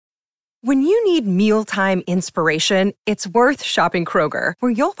When you need mealtime inspiration, it's worth shopping Kroger,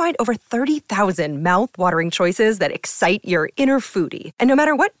 where you'll find over 30,000 mouth-watering choices that excite your inner foodie. And no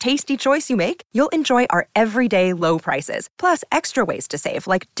matter what tasty choice you make, you'll enjoy our everyday low prices, plus extra ways to save,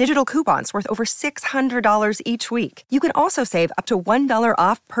 like digital coupons worth over $600 each week. You can also save up to $1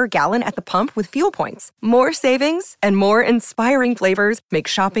 off per gallon at the pump with fuel points. More savings and more inspiring flavors make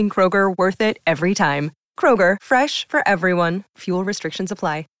shopping Kroger worth it every time. Kroger, fresh for everyone. Fuel restrictions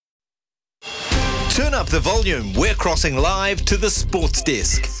apply. Turn up the volume. We're crossing live to the sports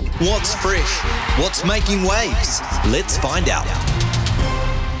desk. What's fresh? What's making waves? Let's find out.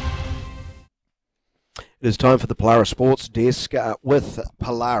 It is time for the Polaris Sports Desk with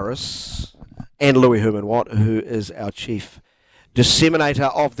Polaris and Louis Herman-Watt, who is our chief disseminator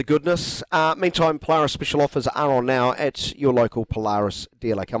of the goodness. Meantime, Polaris special offers are on now at your local Polaris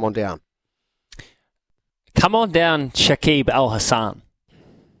dealer. Come on down. Come on down, Shakib Al-Hassan.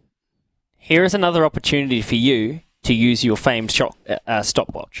 Here is another opportunity for you to use your famed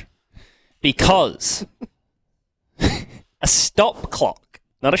stopwatch. Because a stop clock,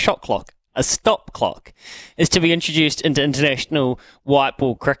 not a shot clock, a stop clock, is to be introduced into international white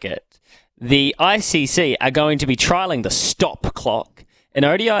ball cricket. The ICC are going to be trialling the stop clock in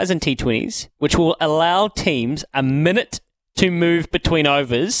ODIs and T20s, which will allow teams a minute to move between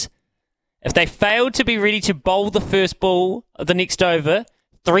overs. If they fail to be ready to bowl the first ball of the next over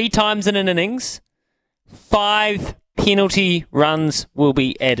 3 times in an innings, 5 penalty runs will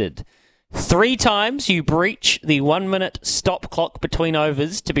be added. 3 times you breach the 1 minute stop clock between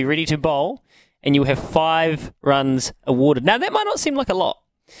overs to be ready to bowl, and you have 5 runs awarded. Now, that might not seem like a lot,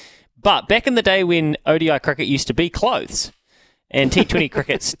 but back in the day when ODI cricket used to be clothes, and T20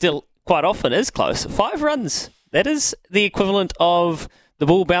 cricket still quite often is close, 5 runs, that is the equivalent of the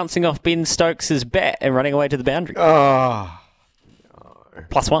ball bouncing off Ben Stokes' bat and running away to the boundary. Oh, no.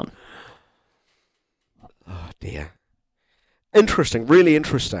 +1. Oh, dear. Interesting, really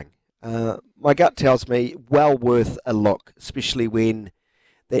interesting. My gut tells me well worth a look, especially when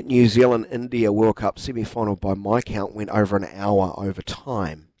that New Zealand-India World Cup semi-final, by my count, went over an hour over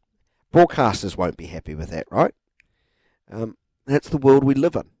time. Broadcasters won't be happy with that, right? That's the world we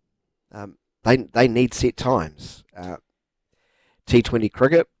live in. They need set times. T20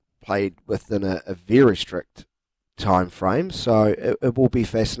 cricket played within a very strict time frame, so it will be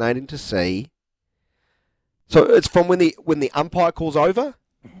fascinating to see. So it's from when the umpire calls over.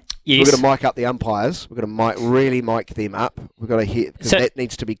 Yes. We're going to mic up the umpires. We're going to really mic them up. We've got to hear, because that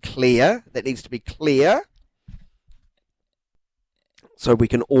needs to be clear. That needs to be clear, so we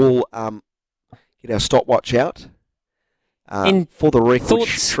can all get our stopwatch out. For the record,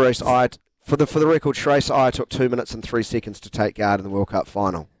 For the record, Shreyas Iyer took 2 minutes and 3 seconds to take guard in the World Cup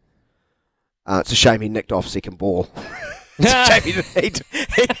final. It's a shame he nicked off second ball. Yes,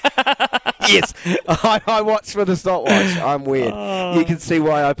 I watched for the stopwatch. I'm weird. You can see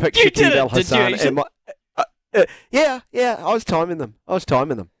why I picked Shakib Al-Hassan. Yeah, I was timing them.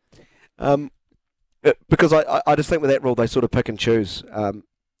 Because I just think with that rule, they sort of pick and choose.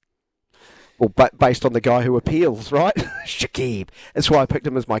 Based on the guy who appeals, right? Shakib. That's why I picked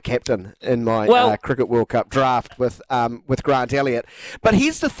him as my captain in my Cricket World Cup draft with Grant Elliott. But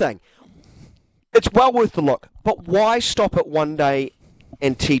here's the thing. It's well worth the look. But why stop at one day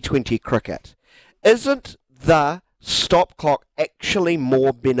and T20 cricket? Isn't the stop clock actually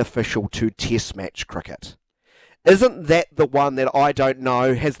more beneficial to Test match cricket? Isn't that the one that, I don't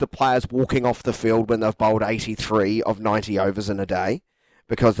know, has the players walking off the field when they've bowled 83 of 90 overs in a day?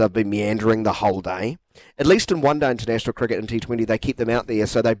 Because they've been meandering the whole day. At least in one-day international cricket and T20, they keep them out there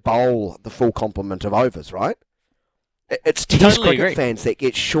so they bowl the full complement of overs, right? It's Test cricket fans that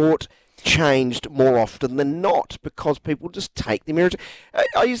get short-changed more often than not because people just take them.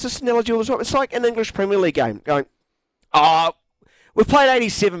 I use this analogy all the time. It's like an English Premier League game going, we've played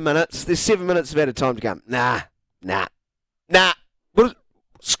 87 minutes. There's 7 minutes of added time to go. Nah. We'll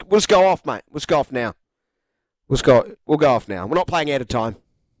just go off, mate. We'll just go off now. We'll go off now. We're not playing out of time.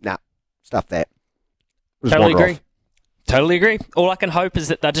 Nah, stuff that. Totally agree. All I can hope is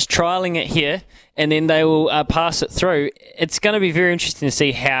that they're just trialling it here and then they will pass it through. It's going to be very interesting to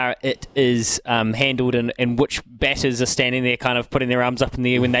see how it is handled and which batters are standing there kind of putting their arms up in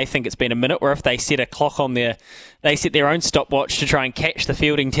the air when they think it's been a minute, or if they set a clock on they set their own stopwatch to try and catch the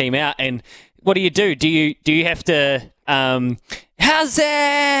fielding team out. And what do? Do you have to... how's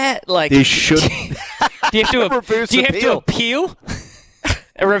that? Like, there should... Do you have to appeal?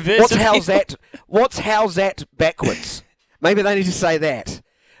 A reverse appeal? What's how's that backwards? Maybe they need to say that.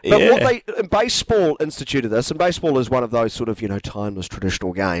 But baseball instituted this, and baseball is one of those sort of, timeless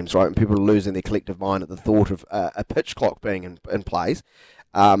traditional games, right? And people are losing their collective mind at the thought of a pitch clock being in place.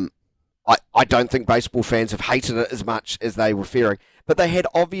 I don't think baseball fans have hated it as much as they were fearing, but they had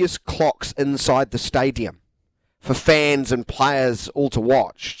obvious clocks inside the stadium for fans and players all to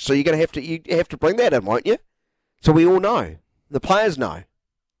watch. So you're going to you have to bring that in, won't you? So we all know. The players know.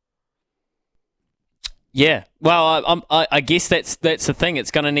 Yeah. Well, I guess that's the thing.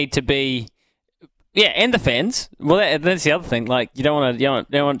 It's going to need to be, and the fans. Well, that's the other thing. Like you don't want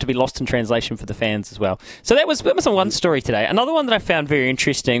it to be lost in translation for the fans as well. So that was one story today. Another one that I found very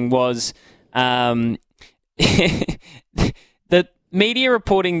interesting was the media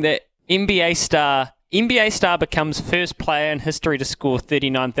reporting that NBA star becomes first player in history to score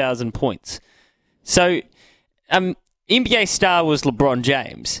 39,000 points. So, NBA star was LeBron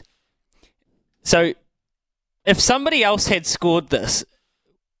James. So, if somebody else had scored this,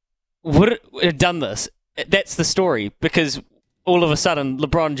 would it have done this? That's the story, because all of a sudden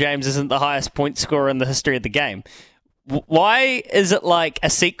LeBron James isn't the highest point scorer in the history of the game. Why is it like a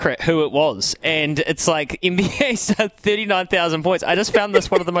secret who it was? And it's like NBA started 39,000 points. I just found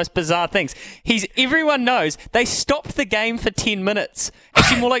this one of the most bizarre things. Everyone knows they stopped the game for 10 minutes.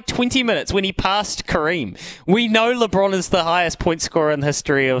 Actually, more like 20 minutes when he passed Kareem. We know LeBron is the highest point scorer in the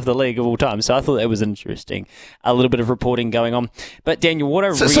history of the league of all time. So I thought that was interesting. A little bit of reporting going on. But Daniel, what I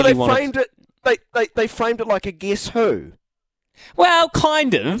really wanted... They framed it like a guess who. Well,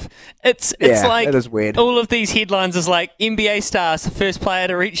 kind of. It's like it is weird. All of these headlines is like NBA stars, the first player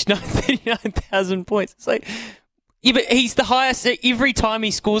to reach 39,000 points. It's like, yeah, but he's the highest every time he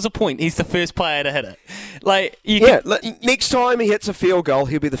scores a point. He's the first player to hit it. Like, next time he hits a field goal,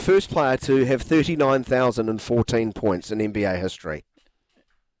 he'll be the first player to have 39,014 points in NBA history.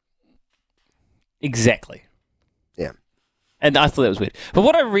 Exactly. Yeah. And I thought that was weird. But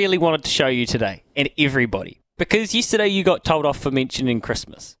what I really wanted to show you today, and everybody, because yesterday you got told off for mentioning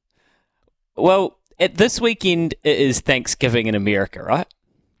Christmas. Well, this weekend it is Thanksgiving in America, right?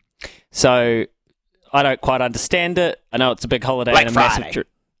 So I don't quite understand it. I know it's a big holiday and a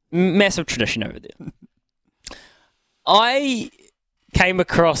massive tradition over there. I came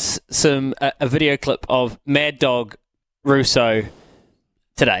across a video clip of Mad Dog Russo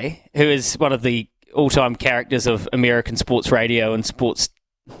today, who is one of the all-time characters of American sports radio and sports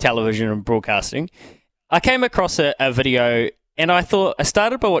television and broadcasting. I came across a video, and I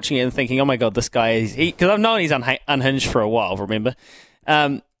started by watching it and thinking, oh my God, this guy is... Because I've known he's unhinged for a while, remember?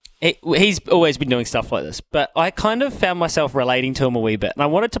 He's always been doing stuff like this, but I kind of found myself relating to him a wee bit, and I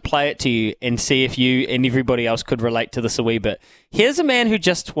wanted to play it to you and see if you and everybody else could relate to this a wee bit. Here's a man who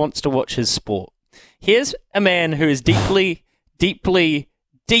just wants to watch his sport. Here's a man who is deeply, deeply,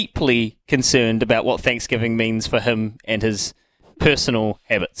 deeply concerned about what Thanksgiving means for him and his personal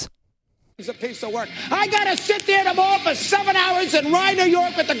habits. It's a piece of work. I gotta sit there tomorrow for 7 hours in Rye, New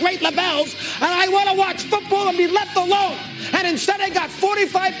York with the Great LaBelles, and I want to watch football and be left alone. And instead I got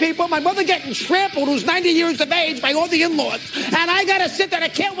 45 people, my mother getting trampled, who's 90 years of age, by all the in-laws, and I gotta sit there. I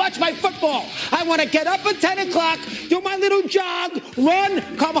can't watch my football. I want to get up at 10 o'clock, do my little jog, run,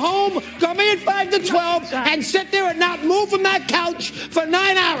 come home, go me at 5 to 12, and sit there and not move from that couch for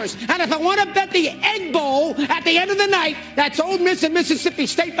 9 hours. And if I want to bet the Egg Bowl at the end of the night, that's Ole Miss and Mississippi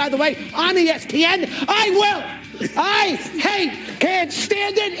State, by the way, on ESPN, I will. I can't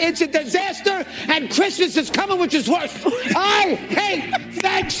stand it. It's a disaster, and Christmas is coming, which is worse. I hate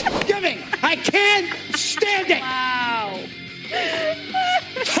Thanksgiving. I can't stand it. Wow.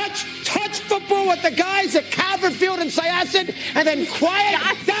 Touch football with the guys at Calvert Field and Syosset, and then quiet.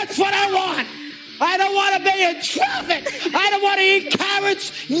 That's what I want. I don't want to be in traffic. I don't want to eat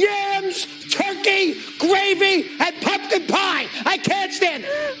carrots, yams, turkey, gravy, and pumpkin pie. I can't stand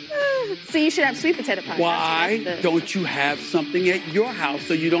it. So you should have sweet potato pie. Why don't you have something at your house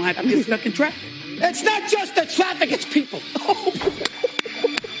so you don't have to get stuck in traffic? It's not just the traffic, it's people.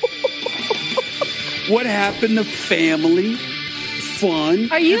 What happened to family, fun,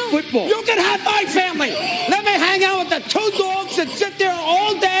 and football? You can have my family. Let me hang out with the two dogs and sit there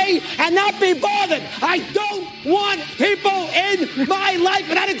all day and not be bothered. I don't want people in my life,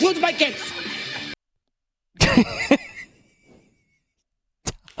 and that includes my kids.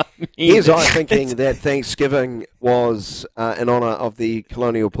 Here's I thinking that Thanksgiving was in honour of the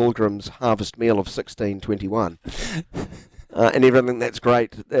colonial pilgrims' harvest meal of 1621, and everything that's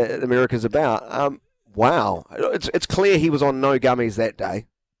great America's about. Wow, it's clear he was on no gummies that day.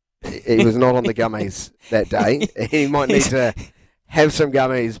 He was not on the gummies that day. He might need to have some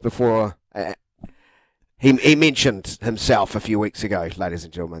gummies before. He mentioned himself a few weeks ago, ladies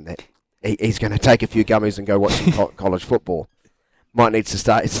and gentlemen, that he's going to take a few gummies and go watch some college football. Might need to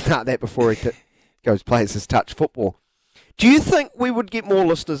start that before he goes plays his touch football. Do you think we would get more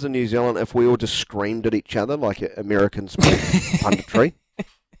listeners in New Zealand if we all just screamed at each other like American sports punditry?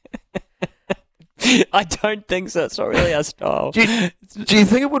 I don't think so. It's not really our style. Do you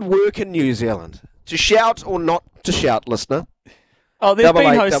think it would work in New Zealand? To shout or not to shout, listener? Oh, there's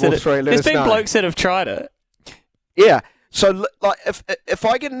been hosts there's been blokes that have tried it. Yeah. So, like, if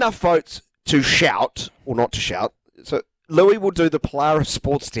I get enough votes to shout or not to shout, so Louis will do the Polaris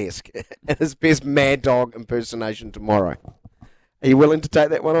Sports Desk and his best Mad Dog impersonation tomorrow. Are you willing to take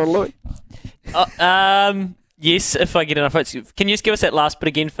that one on, Louis? Yes, if I get enough votes. Can you just give us that last bit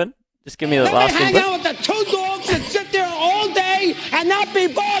again, Finn? Just give me the last hang bit. out with the two dogs that sit there all day and not be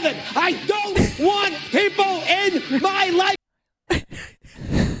bothered. I don't want people in my life.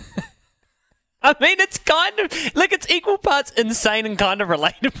 I mean, it's kind of like it's equal parts insane and kind of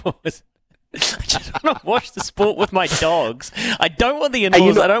relatable. I just want to watch the sport with my dogs. I don't want the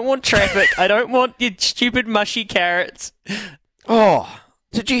in-laws. I don't want traffic. I don't want your stupid mushy carrots. Oh,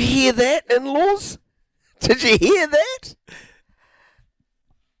 did you hear that, in-laws? Did you hear that?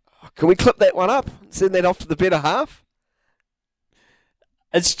 Can we clip that one up and send that off to the better half?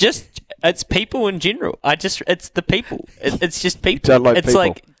 It's people in general. It's the people. It's just people. Don't like it's people.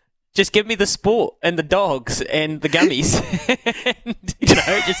 like, just give me the sport and the dogs and the gummies. And,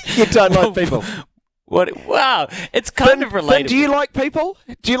 you don't like people. What? Wow, it's kind of relatable. Finn, do you like people?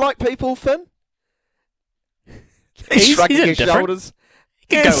 Do you like people, Finn? He's shrugging his shoulders. You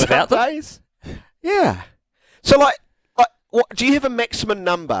can go without them. Yeah. So, like, what, do you have a maximum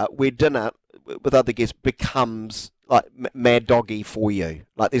number where dinner with other guests becomes like mad doggy for you?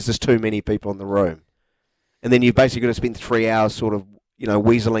 Like, there's just too many people in the room, and then you've basically got to spend 3 hours sort of,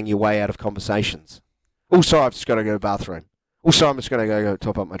 weaseling your way out of conversations. Oh, sorry, I've just got to go to the bathroom. Oh, sorry, I'm just going to go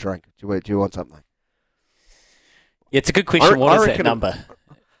top up my drink. Do you want something? Yeah, it's a good question. What is that number?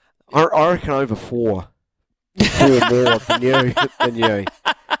 I reckon over 4. 4 more than you.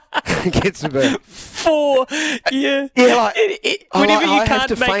 Gets a bit 4. Yeah. Yeah, like whenever you I have can't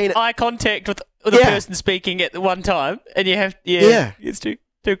to make eye contact with the person speaking at the one time, and you have it's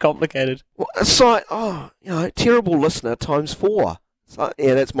too complicated. Well, it's like terrible listener times 4. It's like,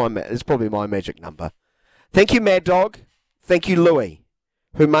 it's probably my magic number. Thank you, Mad Dog. Thank you, Louis,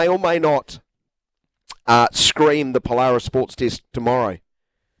 who may or may not scream the Polaris Sports Desk tomorrow.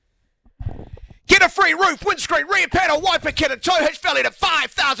 Get a free roof, windscreen, rear panel, wiper kit and tow hitch valued at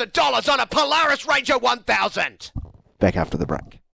 $5,000 on a Polaris Ranger 1000. Back after the break.